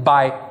heaven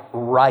by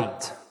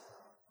right,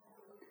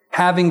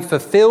 having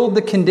fulfilled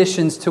the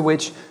conditions to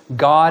which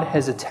God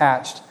has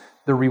attached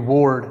the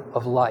reward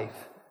of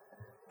life.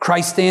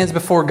 Christ stands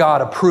before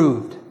God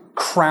approved,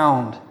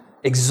 crowned,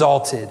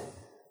 exalted.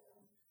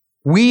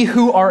 We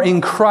who are in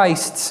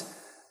Christ,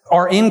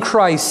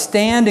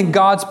 stand in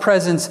God's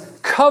presence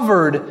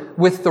covered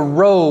with the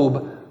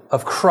robe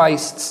of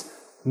Christ's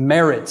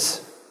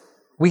merits.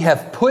 We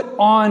have put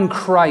on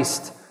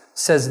Christ,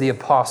 says the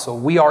apostle.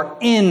 We are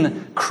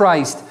in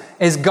Christ.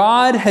 As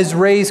God has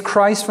raised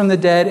Christ from the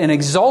dead and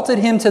exalted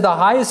Him to the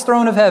highest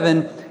throne of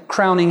heaven,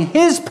 crowning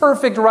His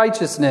perfect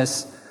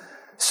righteousness,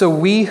 so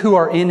we who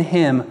are in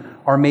Him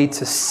are made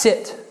to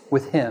sit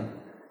with Him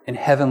in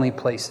heavenly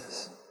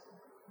places.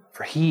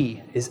 For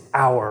He is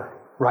our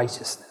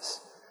righteousness,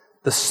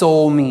 the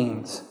sole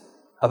means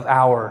of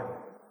our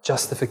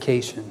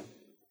justification.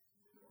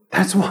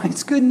 That's why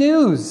it's good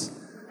news.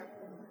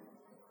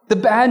 The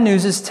bad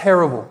news is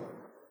terrible.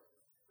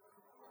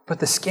 But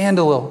the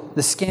scandal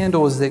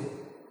is that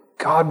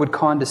God would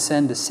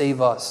condescend to save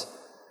us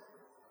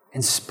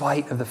in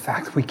spite of the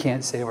fact that we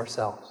can't save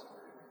ourselves.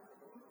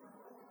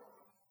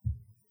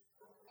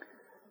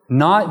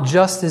 Not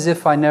just as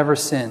if I never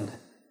sinned,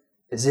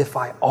 as if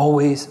I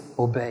always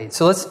obeyed.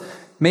 So let's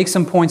make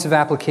some points of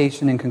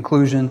application in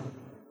conclusion.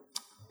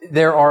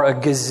 There are a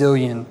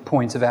gazillion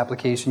points of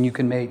application you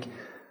can make.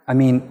 I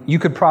mean, you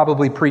could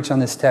probably preach on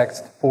this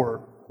text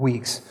for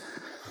weeks.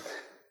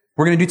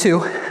 We're going to do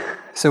 2,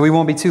 so we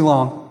won't be too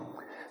long.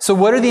 So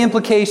what are the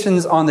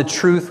implications on the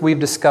truth we've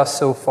discussed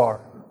so far?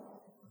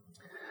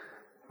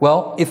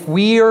 Well, if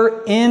we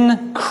are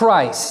in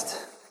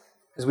Christ,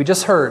 as we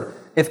just heard,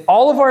 if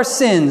all of our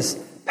sins,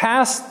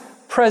 past,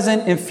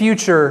 present, and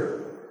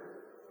future,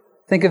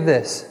 think of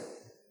this,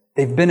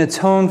 they've been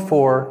atoned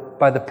for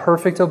by the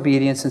perfect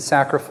obedience and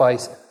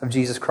sacrifice of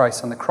Jesus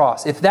Christ on the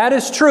cross. If that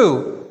is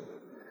true,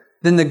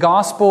 then the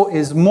gospel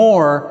is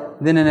more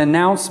than an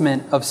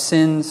announcement of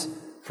sins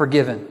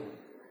forgiven.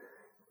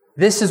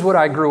 This is what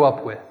I grew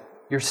up with.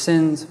 Your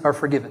sins are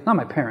forgiven. Not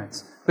my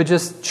parents, but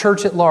just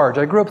church at large.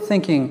 I grew up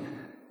thinking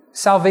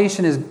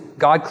salvation is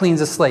God cleans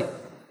the slate.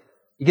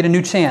 You get a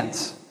new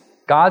chance.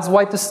 God's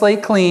wiped the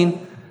slate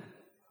clean.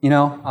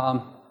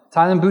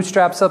 Tie them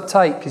bootstraps up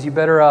tight because you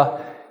better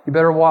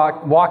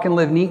walk and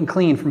live neat and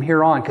clean from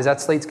here on because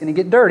that slate's going to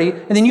get dirty.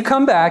 And then you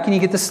come back and you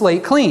get the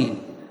slate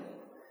clean.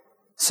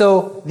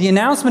 So the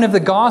announcement of the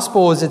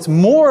gospel is it's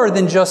more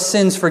than just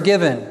sins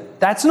forgiven.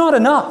 That's not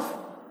enough.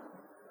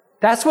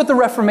 That's what the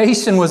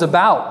Reformation was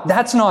about.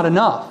 That's not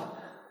enough.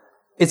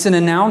 It's an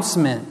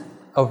announcement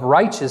of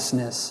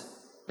righteousness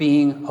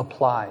being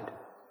applied.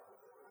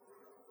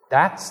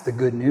 That's the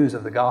good news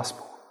of the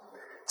gospel.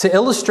 To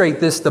illustrate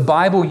this, the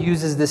Bible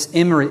uses this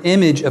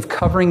image of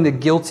covering the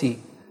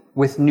guilty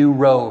with new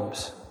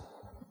robes.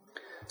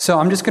 So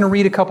I'm just going to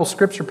read a couple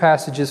scripture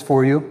passages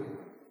for you,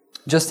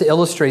 just to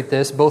illustrate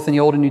this, both in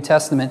the Old and New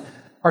Testament.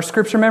 Our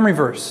scripture memory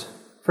verse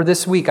for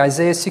this week,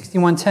 Isaiah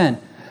 61:10.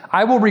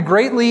 I will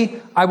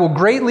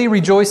greatly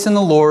rejoice in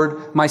the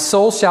Lord. My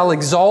soul shall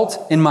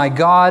exult in my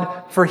God,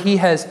 for He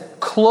has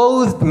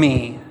clothed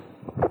me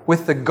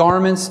with the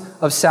garments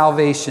of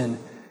salvation.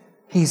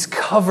 He's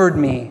covered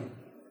me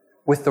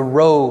with the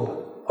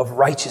robe of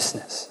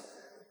righteousness.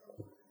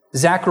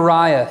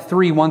 Zechariah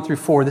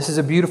 3:1-4. This is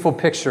a beautiful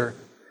picture.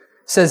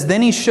 It says,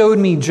 Then He showed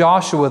me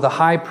Joshua the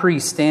high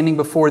priest standing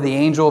before the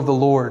angel of the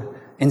Lord,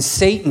 and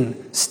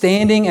Satan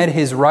standing at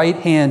his right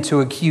hand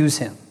to accuse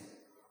him.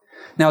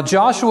 Now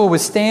Joshua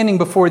was standing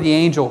before the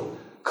angel,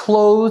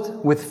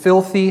 clothed with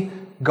filthy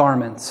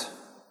garments.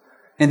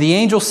 And the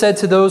angel said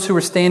to those who were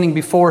standing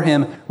before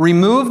him,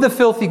 Remove the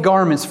filthy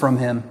garments from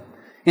him.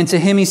 And to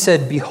him he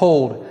said,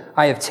 Behold,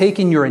 I have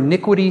taken your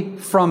iniquity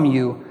from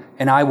you,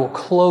 and I will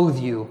clothe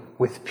you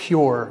with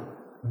pure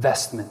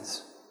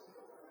vestments.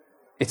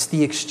 It's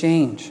the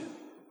exchange.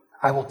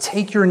 I will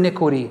take your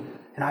iniquity,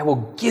 and I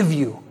will give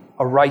you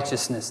a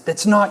righteousness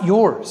that's not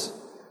yours.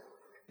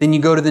 Then you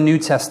go to the New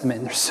Testament,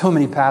 and there's so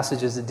many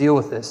passages that deal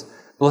with this.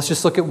 But let's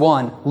just look at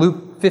one.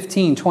 Luke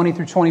 15, 20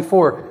 through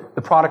 24,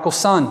 the prodigal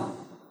son.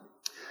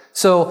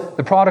 So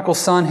the prodigal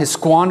son has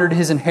squandered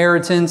his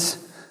inheritance.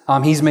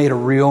 He's made a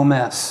real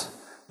mess.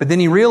 But then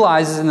he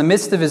realizes in the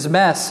midst of his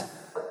mess,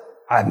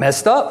 I've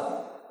messed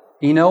up.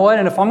 You know what?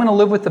 And if I'm going to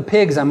live with the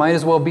pigs, I might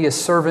as well be a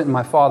servant in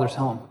my father's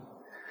home.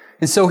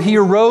 And so he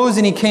arose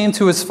and he came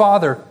to his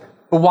father.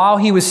 But while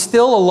he was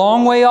still a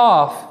long way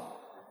off,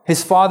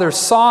 his father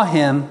saw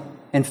him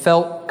and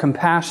felt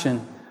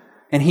compassion.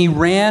 And he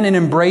ran and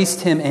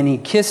embraced him and he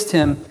kissed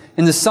him.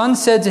 And the son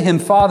said to him,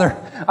 Father,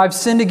 I've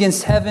sinned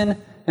against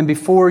heaven and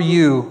before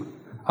you.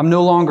 I'm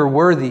no longer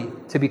worthy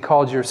to be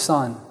called your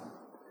son.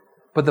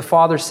 But the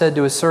father said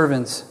to his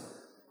servants,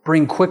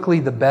 bring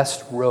quickly the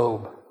best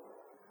robe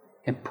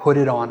and put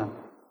it on him.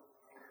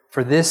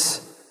 For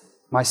this,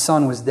 my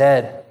son was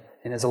dead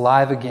and is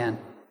alive again.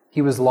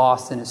 He was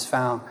lost and is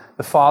found.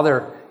 The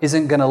father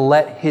isn't going to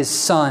let his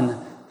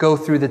son go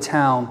through the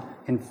town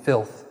in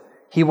filth.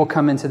 He will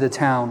come into the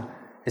town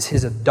as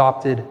his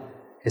adopted,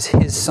 as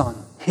his son,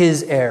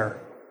 his heir.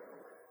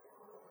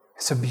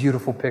 It's a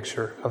beautiful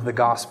picture of the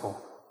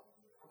gospel.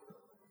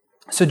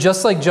 So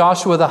just like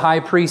Joshua the high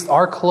priest,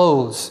 our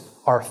clothes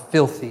are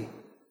filthy.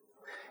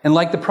 And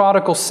like the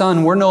prodigal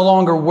son, we're no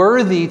longer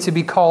worthy to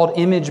be called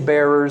image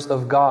bearers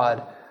of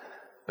God.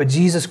 But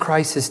Jesus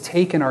Christ has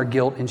taken our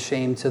guilt and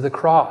shame to the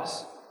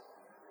cross.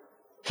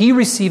 He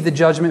received the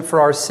judgment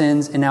for our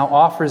sins and now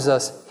offers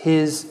us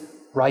His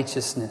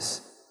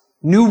righteousness.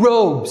 New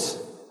robes.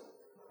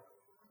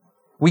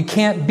 We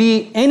can't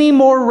be any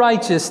more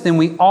righteous than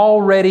we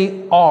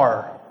already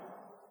are.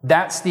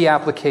 That's the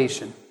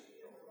application.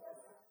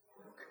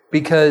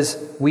 Because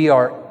we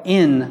are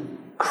in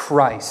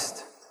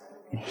Christ.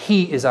 And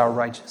He is our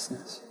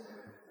righteousness.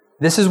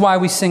 This is why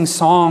we sing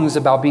songs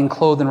about being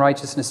clothed in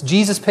righteousness.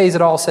 Jesus pays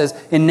it all, says,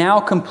 and now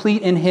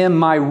complete in Him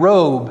my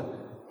robe,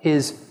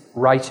 His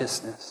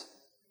righteousness.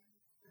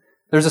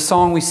 There's a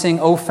song we sing,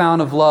 O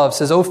Fount of Love. It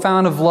says, O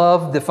Fount of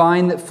Love,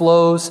 divine that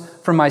flows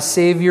from my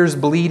Savior's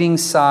bleeding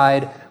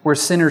side, where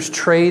sinners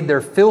trade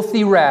their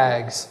filthy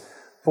rags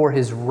for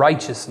His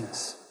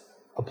righteousness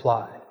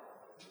applied.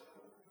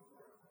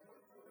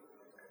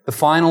 The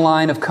final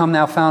line of Come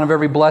Thou Fount of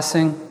Every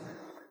Blessing.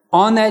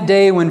 On that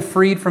day when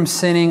freed from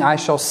sinning, I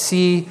shall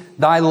see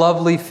Thy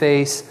lovely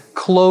face,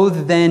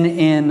 clothed then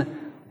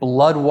in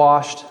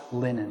blood-washed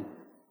linen.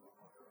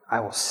 I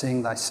will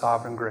sing Thy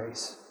sovereign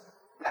grace.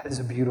 That is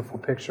a beautiful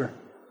picture.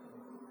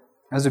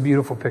 That is a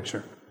beautiful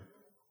picture.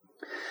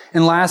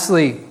 And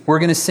lastly, we're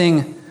going to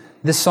sing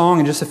this song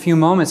in just a few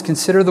moments.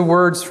 Consider the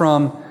words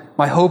from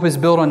My Hope is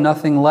Built on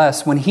Nothing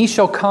Less. When He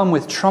shall come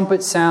with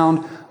trumpet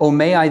sound, oh,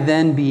 may I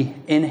then be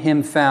in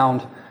Him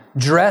found,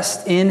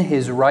 dressed in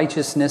His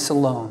righteousness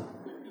alone,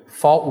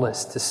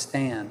 faultless to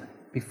stand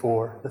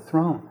before the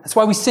throne. That's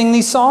why we sing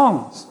these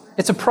songs.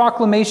 It's a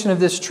proclamation of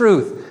this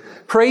truth.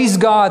 Praise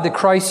God that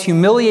Christ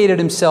humiliated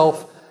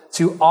Himself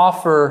to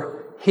offer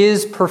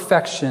His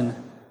perfection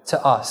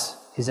to us,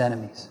 His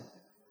enemies.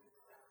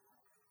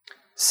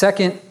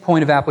 Second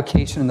point of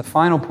application, and the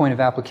final point of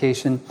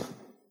application,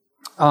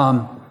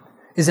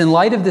 is in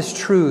light of this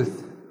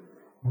truth,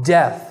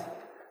 death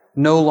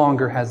no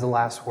longer has the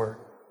last word.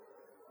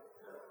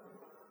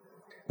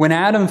 When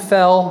Adam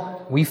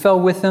fell, we fell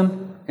with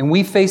him, and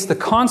we faced the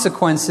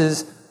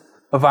consequences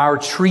of our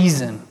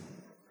treason.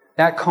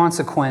 That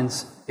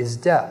consequence is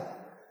death.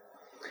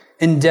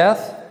 And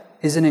death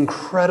is an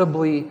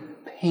incredibly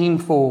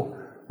painful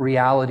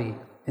reality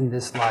in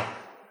this life.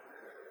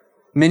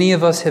 Many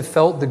of us have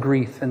felt the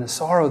grief and the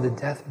sorrow that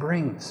death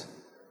brings.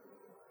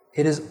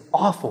 It is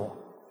awful.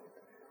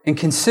 And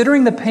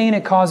considering the pain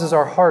it causes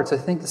our hearts, I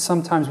think that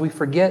sometimes we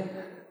forget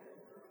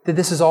that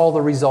this is all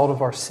the result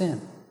of our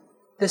sin.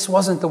 This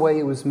wasn't the way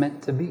it was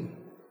meant to be.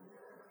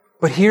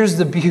 But here's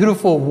the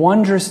beautiful,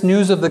 wondrous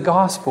news of the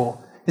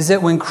gospel, is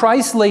that when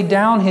Christ laid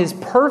down His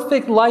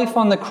perfect life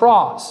on the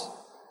cross,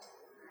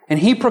 and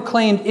He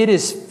proclaimed, it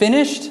is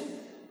finished,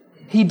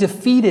 He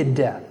defeated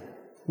death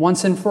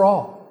once and for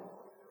all.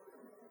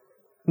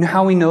 You know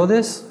how we know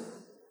this?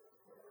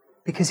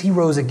 Because He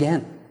rose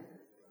again.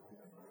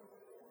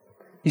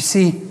 You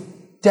see,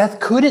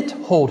 death couldn't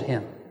hold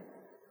Him.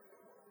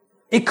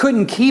 It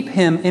couldn't keep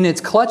Him in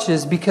its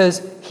clutches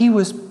because He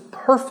was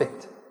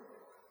perfect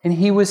and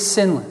He was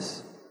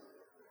sinless.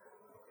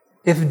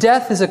 If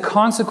death is a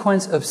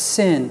consequence of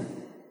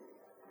sin,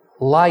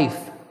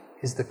 life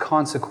is the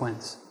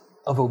consequence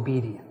of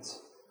obedience.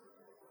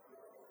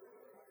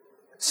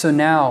 So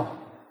now,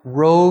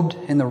 robed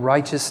in the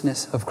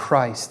righteousness of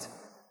Christ,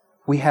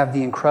 we have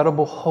the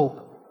incredible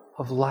hope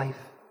of life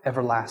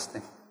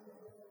everlasting.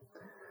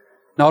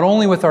 Not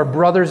only with our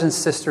brothers and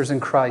sisters in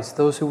Christ,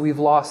 those who we've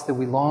lost that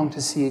we long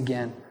to see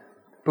again,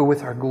 but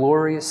with our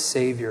glorious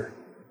Savior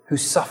who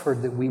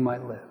suffered that we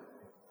might live.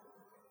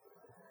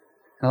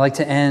 And I'd like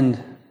to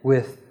end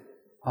with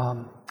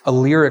a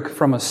lyric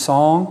from a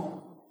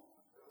song.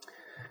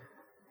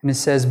 And it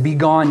says, "Be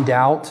gone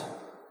doubt,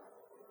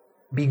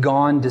 be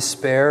gone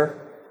despair.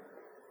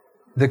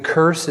 The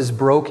curse is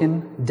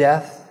broken,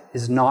 death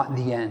is not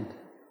the end.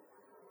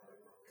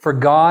 For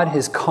God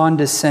has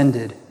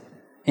condescended,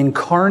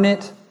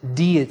 incarnate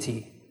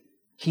deity.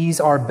 He's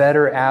our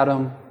better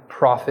Adam,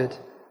 prophet,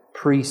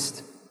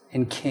 priest,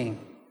 and king.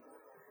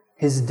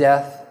 His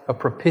death, a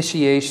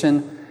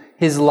propitiation,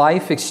 his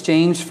life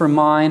exchanged for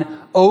mine.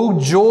 O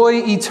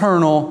joy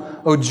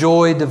eternal, O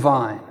joy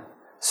divine.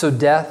 So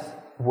death,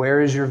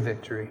 where is your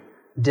victory?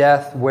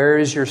 Death, where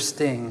is your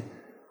sting?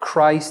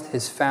 Christ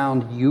has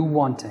found you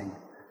wanting.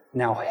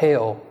 Now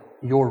hail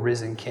your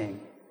risen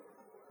King.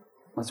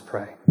 Let's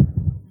pray.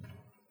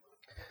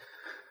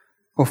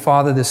 Oh,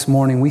 Father, this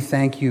morning we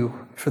thank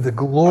you for the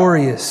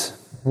glorious,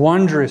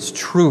 wondrous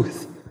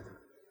truth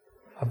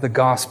of the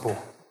gospel.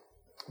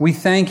 We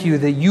thank you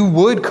that you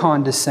would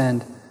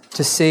condescend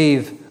to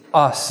save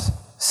us,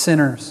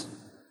 sinners,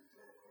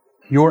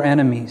 your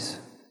enemies.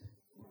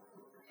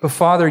 But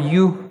Father,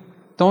 you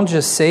don't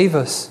just save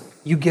us,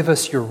 you give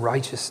us your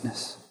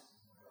righteousness.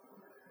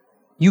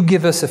 You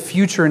give us a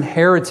future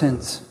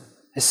inheritance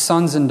as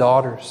sons and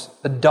daughters,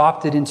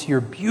 adopted into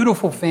your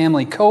beautiful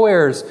family,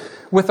 co-heirs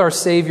with our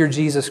Savior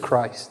Jesus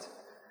Christ.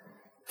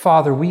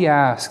 Father, we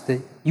ask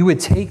that you would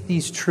take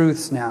these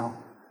truths now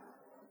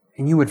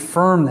and you would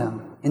firm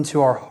them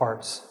into our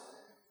hearts.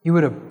 You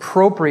would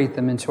appropriate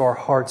them into our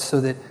hearts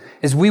so that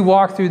as we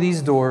walk through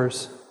these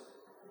doors,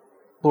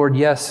 Lord,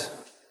 yes,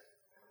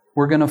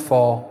 we're going to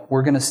fall,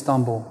 we're going to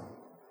stumble,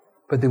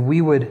 but that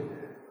we would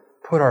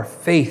put our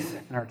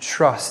faith and our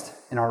trust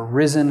in our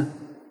risen,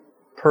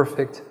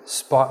 perfect,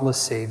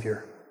 spotless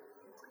Savior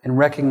and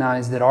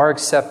recognize that our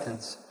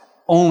acceptance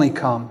only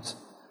comes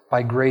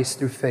by grace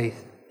through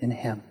faith in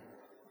Him.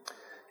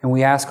 And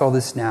we ask all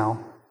this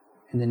now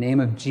in the name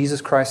of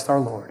Jesus Christ our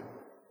Lord.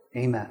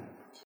 Amen.